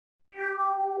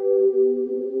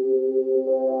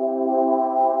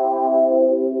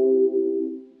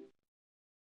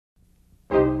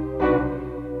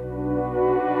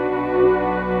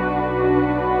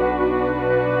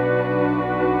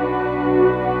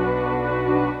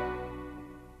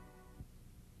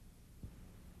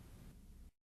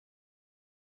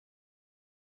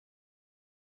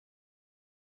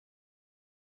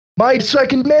My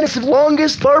second massive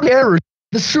longest Barney error.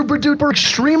 The super duper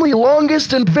extremely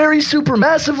longest and very super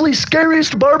massively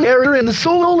scariest Barney error in the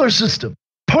solar system.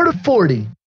 Part of 40.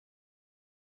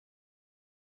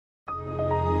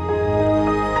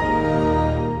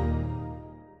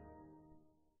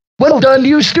 Well done,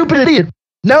 you stupid idiot.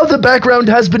 Now the background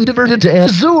has been diverted to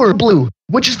azure blue,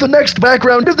 which is the next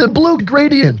background of the blue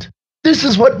gradient. This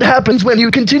is what happens when you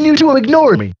continue to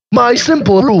ignore me, my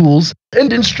simple rules,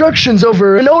 and instructions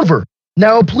over and over.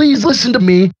 Now please listen to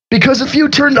me, because if you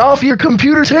turn off your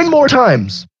computer 10 more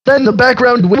times, then the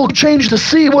background will change to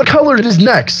see what color it is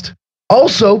next.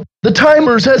 Also, the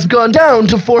timers has gone down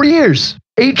to 4 years,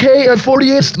 8K and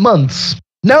 48 months.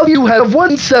 Now you have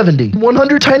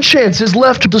 110 chances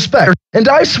left to spare, and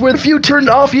I swear if you turn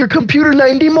off your computer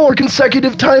 90 more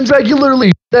consecutive times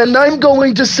regularly, then I'm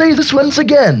going to say this once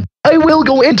again. I will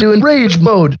go into enrage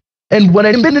mode, and when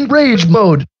I'm in enrage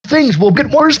mode, things will get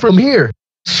worse from here.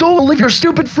 So leave your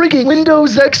stupid freaking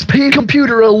Windows XP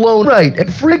computer alone right and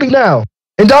freaking now.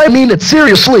 And I mean it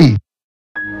seriously.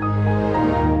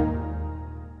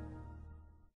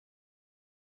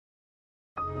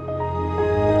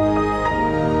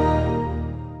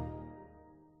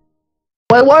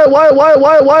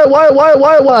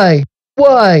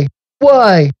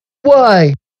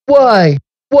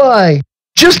 Why?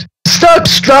 Just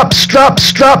stop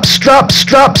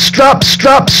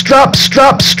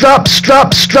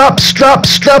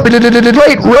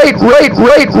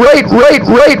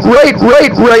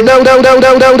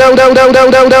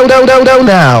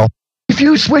now. If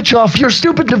you switch off your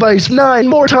stupid device 9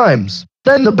 more times,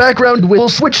 then the background will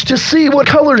switch to see what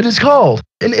color it is called.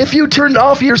 And if you turn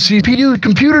off your CPU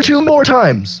computer 2 more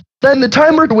times, then the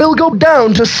timer will go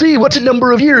down to see what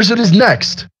number of years it is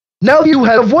next. Now you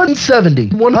have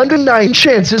 109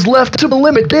 chances left to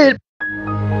limit it.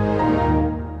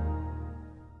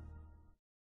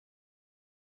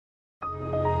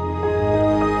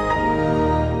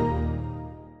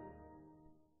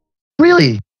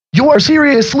 Really? You are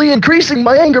seriously increasing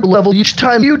my anger level each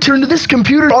time you turn this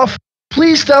computer off?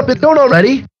 Please stop it, don't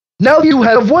already. Now you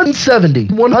have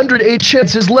 108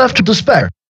 chances left to spare.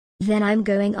 Then I'm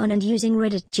going on and using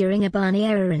Reddit during a Barney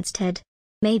error instead.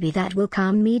 Maybe that will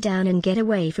calm me down and get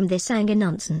away from this anger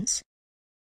nonsense.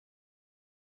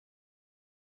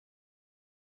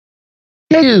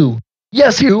 Hey you!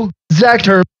 Yes you,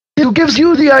 Zactor, who gives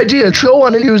you the idea to go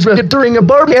on and use Reddit during a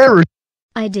Barney error?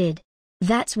 I did.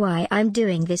 That's why I'm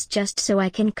doing this, just so I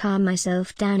can calm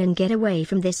myself down and get away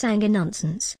from this anger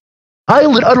nonsense. I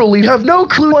literally have no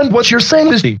clue on what you're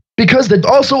saying, because that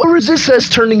also resists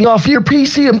turning off your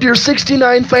PC and your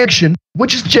 69 faction,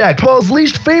 which is Jack Paul's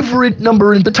least favorite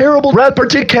number in the terrible rapper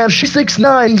Tekashi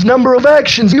 69's number of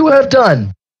actions you have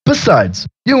done. Besides,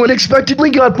 you unexpectedly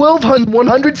got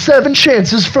 107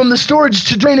 chances from the storage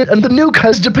to drain it, and the nuke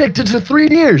has depicted to 3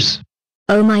 years.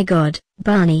 Oh my god,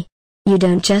 Barney. You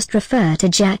don't just refer to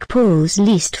Jack Paul's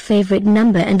least favorite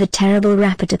number and the terrible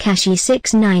rapper Tekashi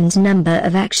 69's number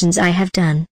of actions I have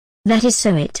done. That is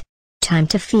so it. Time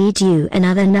to feed you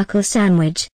another knuckle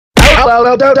sandwich.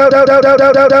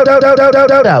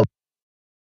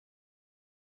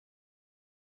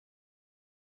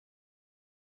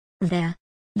 There.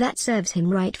 That serves him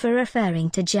right for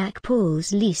referring to Jack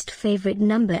Paul's least favorite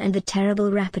number and the terrible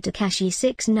rapper Tekashi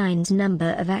 69's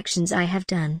number of actions I have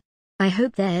done. I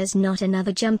hope there's not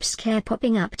another jump scare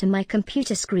popping up to my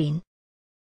computer screen.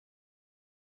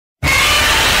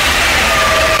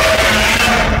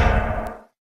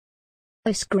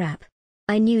 Oh scrap.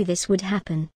 I knew this would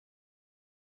happen.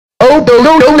 Oh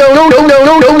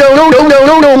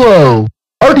no.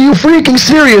 Are you freaking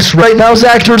serious right now,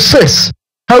 Zactor sis?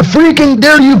 How freaking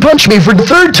dare you punch me for the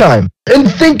 3rd time,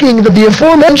 and thinking that the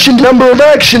aforementioned number of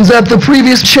actions at the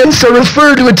previous chance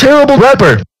refer to a terrible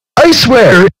rapper? I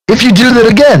swear, if you do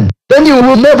that again, then you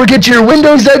will never get your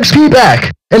Windows XP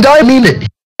back, and I mean it.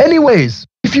 Anyways,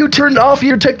 if you turn off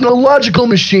your technological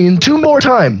machine 2 more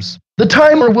times, the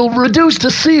timer will reduce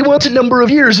to see what number of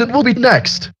years it will be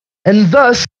next. And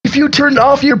thus, if you turn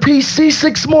off your PC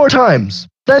 6 more times,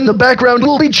 then the background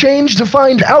will be changed to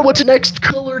find out what next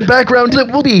colored background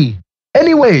it will be.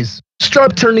 Anyways,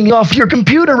 start turning off your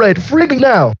computer right freaking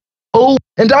now. Oh,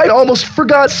 and I almost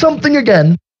forgot something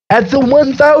again. At the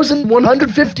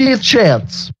 1150th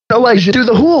chance, Elijah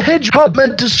the Whole Hedgehog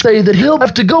meant to say that he'll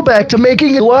have to go back to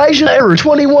making Elijah Error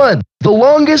 21, the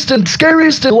longest and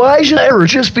scariest Elijah error,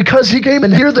 just because he came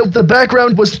in here that the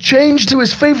background was changed to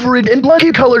his favorite and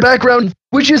lucky color background,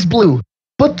 which is blue.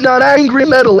 But not Angry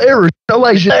Metal Error,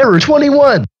 Elijah Error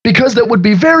 21, because that would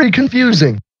be very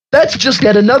confusing. That's just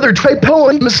yet another typo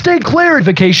and mistake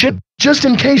clarification, just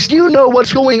in case you know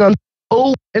what's going on.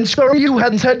 Oh, and sorry you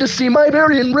hadn't had to see my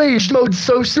very enraged mode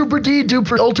so super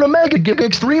duper ultra mega giga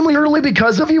extremely early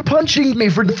because of you punching me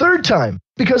for the third time.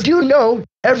 Because you know,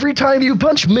 every time you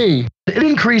punch me, it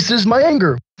increases my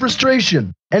anger,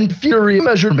 frustration, and fury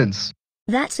measurements.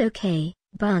 That's okay,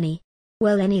 Barney.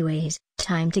 Well anyways,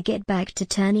 time to get back to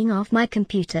turning off my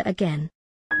computer again.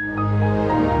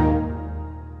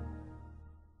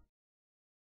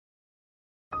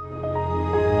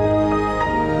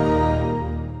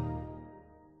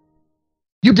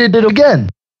 You did it again.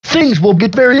 Things will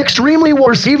get very extremely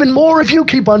worse even more if you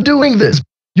keep on doing this.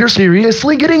 You're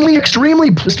seriously getting me extremely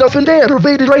pissed off and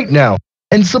aggravated right now.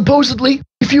 And supposedly,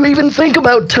 if you even think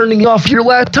about turning off your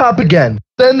laptop again,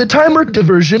 then the timer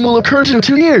diversion will occur to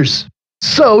 2 years.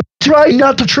 So, try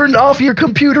not to turn off your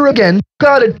computer again,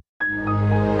 got it?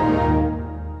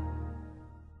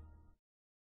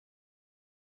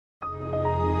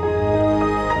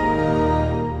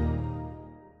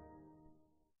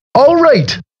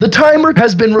 Alright, the timer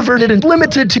has been reverted and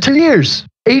limited to 2 years,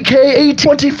 aka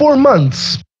 24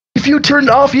 months. If you turn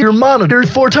off your monitor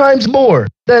 4 times more,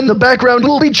 then the background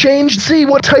will be changed. See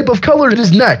what type of color it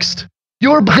is next.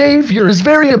 Your behavior is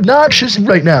very obnoxious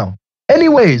right now.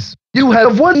 Anyways, you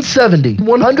have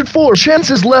 104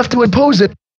 chances left to oppose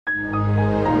it.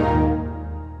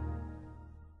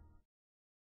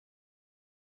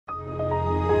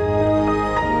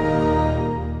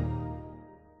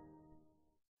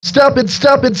 Stop it,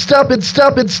 stop it, stop it,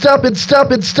 stop it, stop it,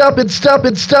 stop it, stop it, stop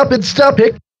it, stop it, stop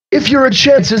it. If your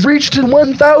chance is reached to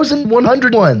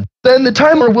 1101, then the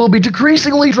timer will be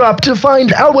decreasingly dropped to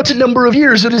find out what number of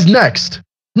years it is next.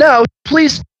 Now,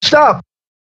 please, stop.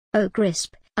 Oh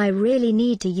Crisp, I really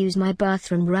need to use my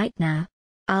bathroom right now.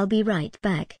 I'll be right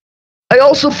back. I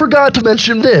also forgot to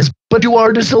mention this, but you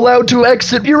are disallowed to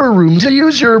exit your room to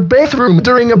use your bathroom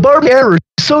during a Barney error,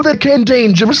 so that can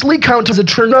dangerously count as a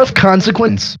turn-off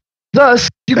consequence. Thus,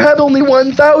 you have only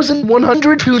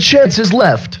 1,102 chances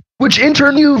left, which in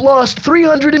turn you lost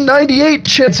 398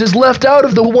 chances left out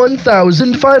of the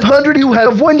 1,500 you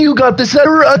have when you got this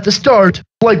error at the start.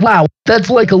 Like wow, that's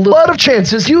like a lot of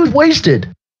chances you've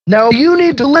wasted. Now you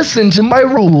need to listen to my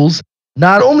rules.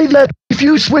 Not only that, if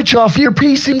you switch off your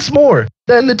PC once more,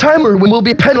 then the timer will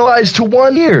be penalized to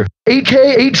 1 year,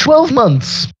 aka 12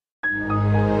 months.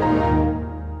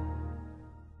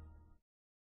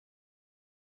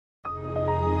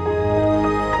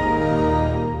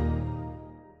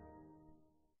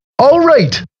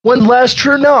 Alright, one last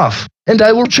turn off, and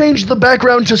I will change the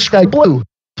background to sky blue.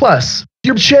 Plus,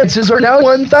 your chances are now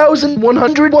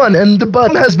 1,101 and the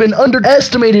button has been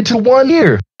underestimated to 1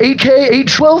 year, aka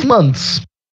 12 months.